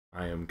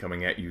I am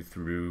coming at you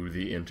through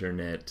the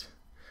internet.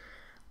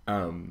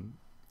 Um,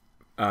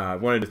 I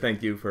wanted to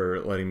thank you for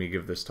letting me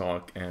give this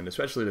talk, and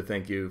especially to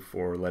thank you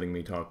for letting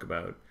me talk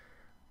about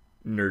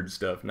nerd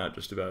stuff, not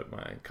just about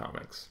my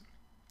comics.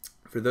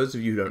 For those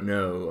of you who don't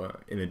know,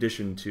 in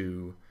addition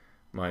to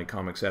my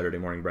comic Saturday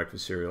morning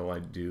breakfast cereal, I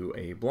do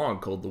a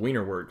blog called the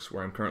Weinerworks,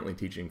 where I'm currently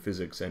teaching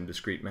physics and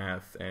discrete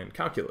math and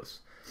calculus.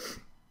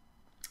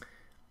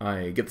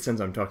 I get the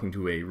sense I'm talking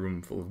to a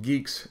room full of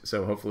geeks,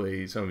 so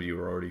hopefully some of you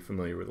are already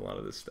familiar with a lot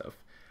of this stuff.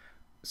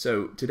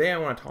 So today I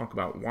want to talk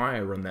about why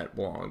I run that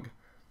blog.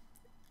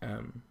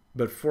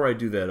 But before I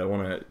do that, I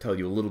want to tell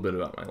you a little bit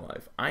about my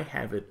life. I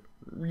have it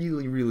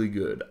really, really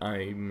good.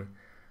 I'm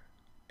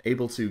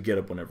able to get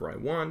up whenever I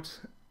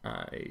want.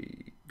 I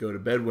go to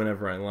bed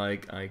whenever I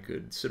like. I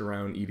could sit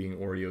around eating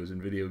Oreos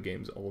and video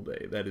games all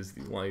day. That is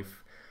the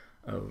life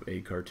of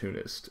a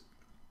cartoonist.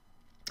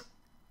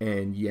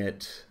 And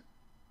yet,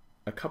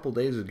 a couple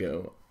days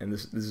ago, and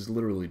this is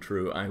literally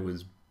true, I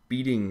was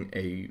beating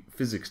a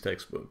physics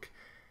textbook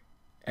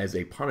as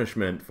a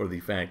punishment for the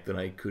fact that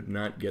I could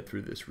not get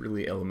through this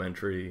really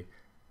elementary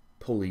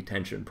pulley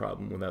tension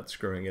problem without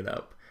screwing it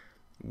up.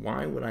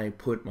 Why would I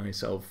put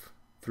myself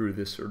through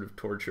this sort of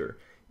torture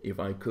if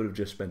I could have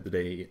just spent the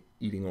day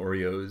eating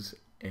Oreos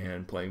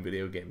and playing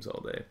video games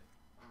all day?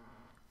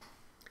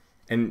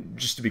 And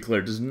just to be clear,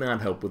 it does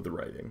not help with the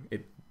writing.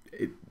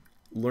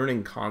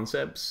 Learning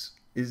concepts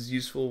is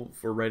useful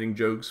for writing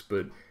jokes,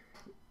 but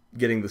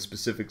getting the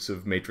specifics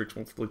of matrix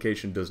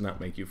multiplication does not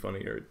make you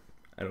funnier.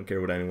 I don't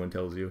care what anyone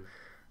tells you.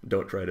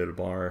 Don't try it at a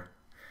bar.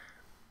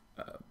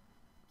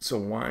 So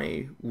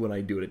why would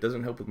I do it? It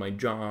doesn't help with my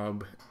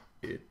job.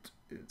 It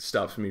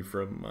stops me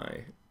from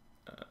my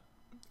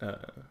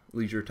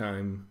leisure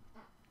time.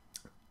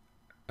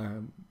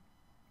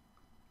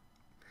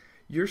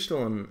 You're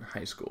still in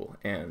high school,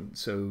 and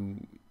so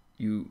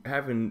you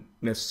haven't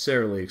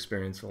necessarily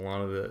experienced a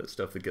lot of the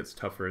stuff that gets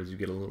tougher as you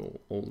get a little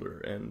older.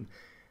 And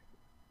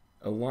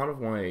a lot of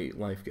why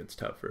life gets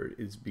tougher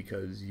is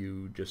because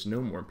you just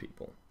know more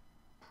people.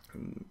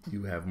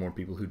 You have more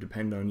people who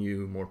depend on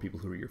you, more people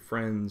who are your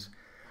friends,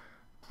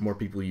 more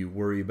people you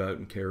worry about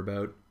and care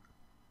about.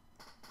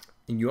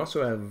 And you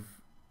also have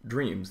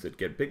dreams that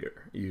get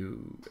bigger.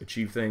 You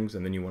achieve things,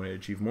 and then you want to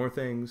achieve more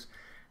things,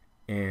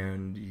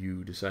 and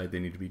you decide they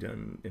need to be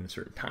done in a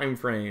certain time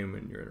frame,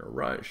 and you're in a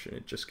rush, and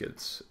it just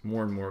gets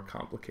more and more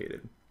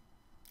complicated.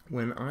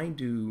 When I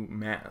do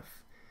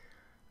math,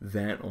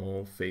 that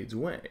all fades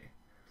away.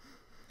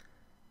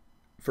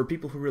 For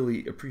people who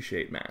really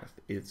appreciate math,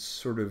 it's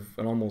sort of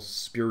an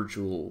almost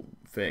spiritual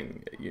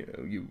thing. You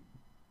know, you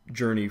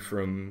journey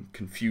from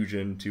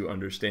confusion to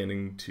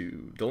understanding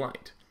to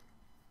delight.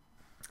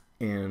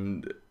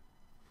 And,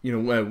 you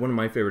know, one of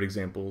my favorite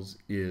examples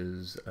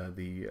is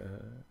the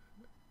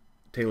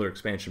Taylor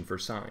expansion for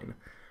sine,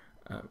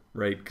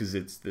 right? Because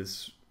it's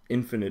this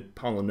infinite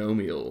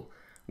polynomial,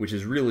 which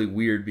is really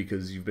weird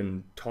because you've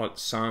been taught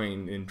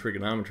sine in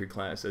trigonometry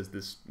class as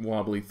this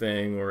wobbly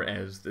thing, or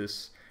as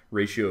this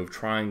ratio of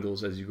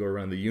triangles as you go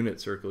around the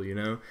unit circle, you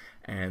know?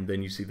 And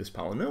then you see this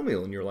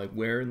polynomial, and you're like,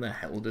 where in the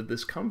hell did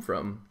this come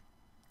from?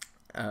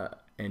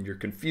 And you're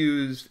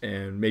confused,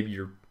 and maybe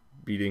you're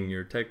beating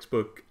your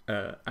textbook.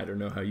 I don't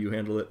know how you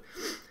handle it.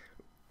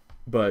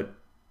 But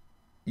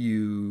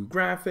you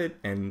graph it,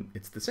 and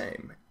it's the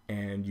same.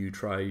 And you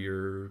try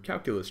your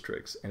calculus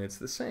tricks, and it's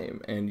the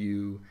same. And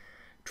you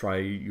try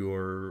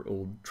your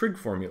old trig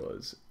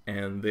formulas,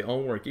 and they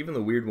all work, even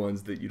the weird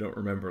ones that you don't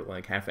remember,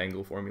 like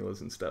half-angle formulas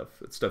and stuff.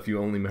 It's stuff you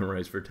only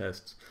memorize for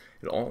tests.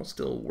 It all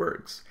still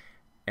works.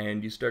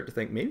 And you start to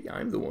think, maybe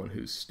I'm the one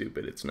who's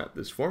stupid. It's not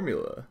this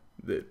formula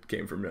that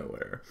came from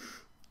nowhere.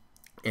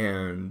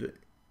 And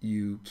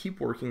you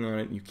keep working on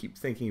it, and you keep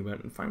thinking about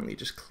it, and finally it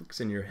just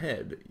clicks in your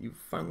head. You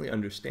finally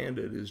understand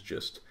it is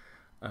just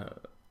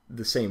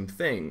the same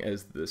thing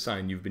as the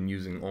sign you've been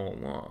using all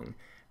along.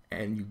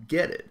 And you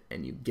get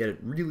it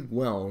really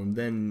well, and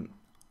then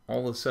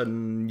all of a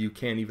sudden you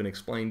can't even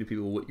explain to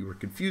people what you were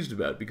confused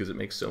about because it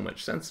makes so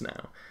much sense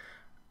now.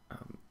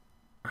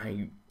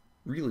 I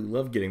really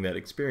love getting that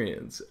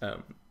experience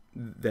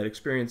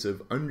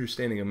of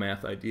understanding a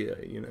math idea,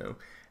 you know.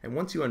 And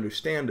once you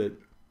understand it,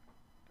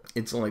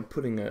 it's like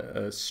putting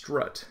a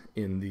strut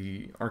in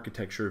the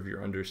architecture of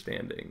your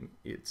understanding.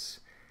 It's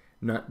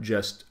not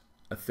just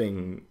a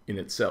thing in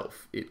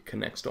itself. It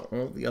connects to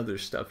all the other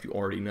stuff you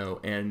already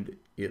know, and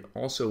it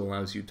also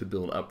allows you to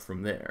build up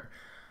from there.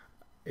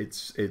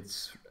 It's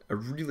a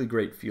really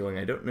great feeling.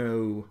 I don't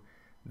know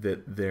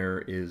that there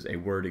is a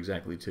word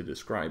exactly to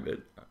describe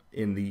it.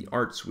 In the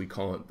arts, we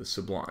call it the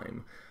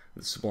sublime.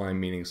 The sublime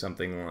meaning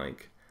something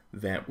like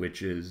that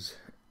which is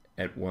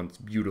at once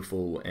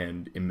beautiful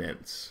and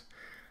immense.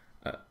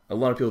 A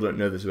lot of people don't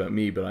know this about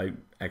me, but I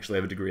actually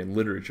have a degree in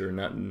literature,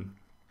 not in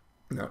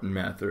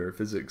math or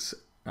physics.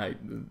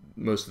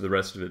 Most of the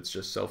rest of it's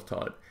just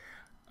self-taught.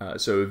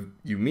 So if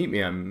you meet me,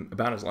 I'm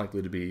about as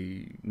likely to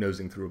be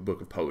nosing through a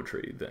book of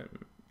poetry than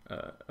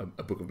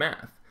a book of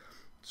math.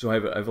 So I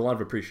have a lot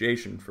of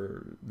appreciation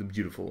for the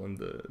beautiful and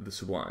the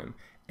sublime.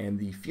 And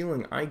the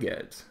feeling I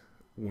get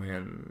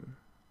when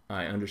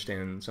I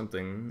understand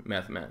something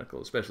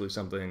mathematical, especially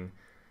something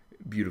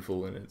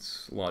beautiful in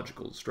its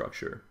logical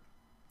structure.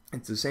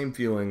 It's the same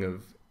feeling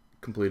of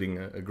completing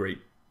a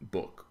great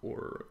book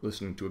or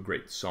listening to a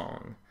great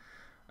song.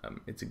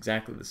 It's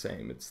exactly the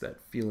same. It's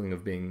that feeling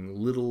of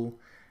being little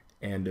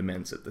and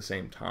immense at the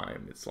same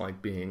time. It's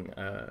like being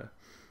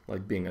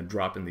a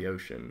drop in the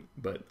ocean,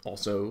 but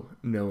also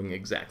knowing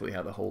exactly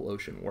how the whole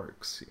ocean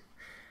works.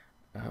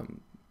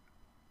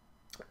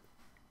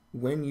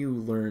 When you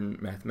learn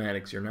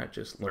mathematics, you're not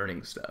just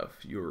learning stuff.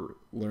 You're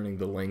learning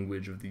the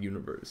language of the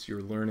universe.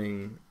 You're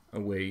learning a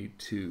way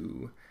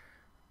to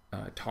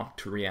talk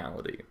to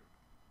reality.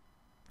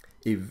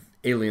 If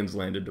aliens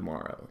landed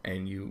tomorrow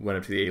and you went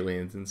up to the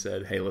aliens and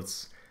said, hey,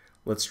 let's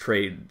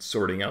trade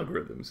sorting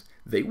algorithms,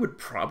 they would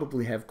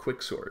probably have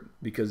quicksort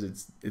because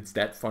it's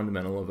that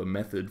fundamental of a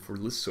method for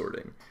list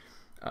sorting.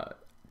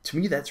 To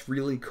me, that's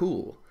really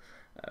cool.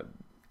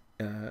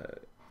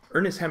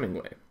 Ernest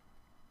Hemingway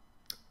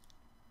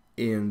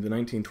in the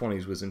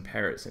 1920s was in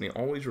Paris, and he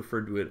always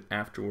referred to it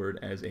afterward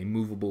as a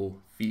movable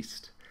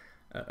feast,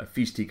 a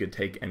feast he could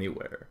take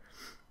anywhere.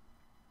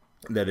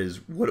 That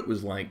is what it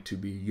was like to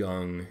be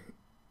young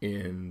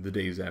in the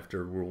days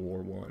after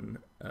World War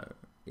I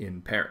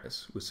in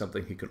Paris, was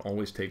something he could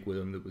always take with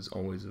him that was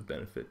always of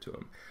benefit to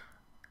him.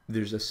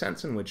 There's a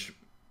sense in which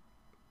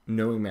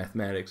knowing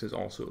mathematics is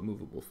also a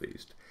movable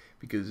feast,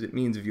 because it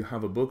means if you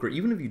have a book, or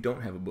even if you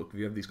don't have a book, if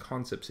you have these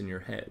concepts in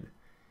your head,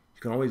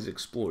 you can always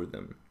explore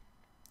them.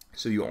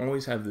 So you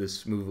always have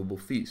this movable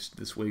feast,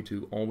 this way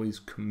to always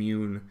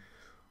commune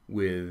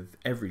with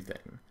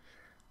everything.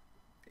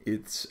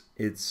 It's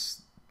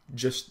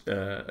just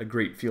a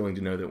great feeling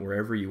to know that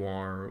wherever you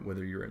are,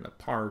 whether you're in a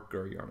park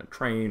or you're on a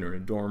train or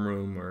in a dorm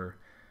room or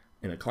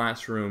in a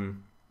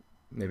classroom,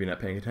 maybe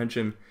not paying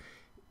attention,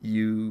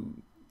 you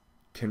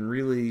can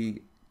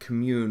really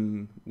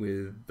commune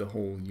with the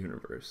whole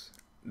universe.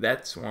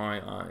 That's why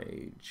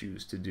I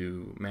choose to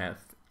do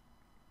math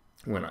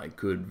when I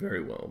could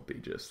very well be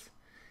just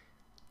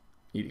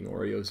eating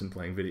Oreos and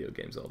playing video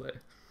games all day.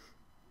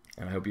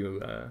 And I hope you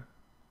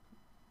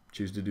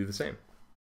choose to do the same.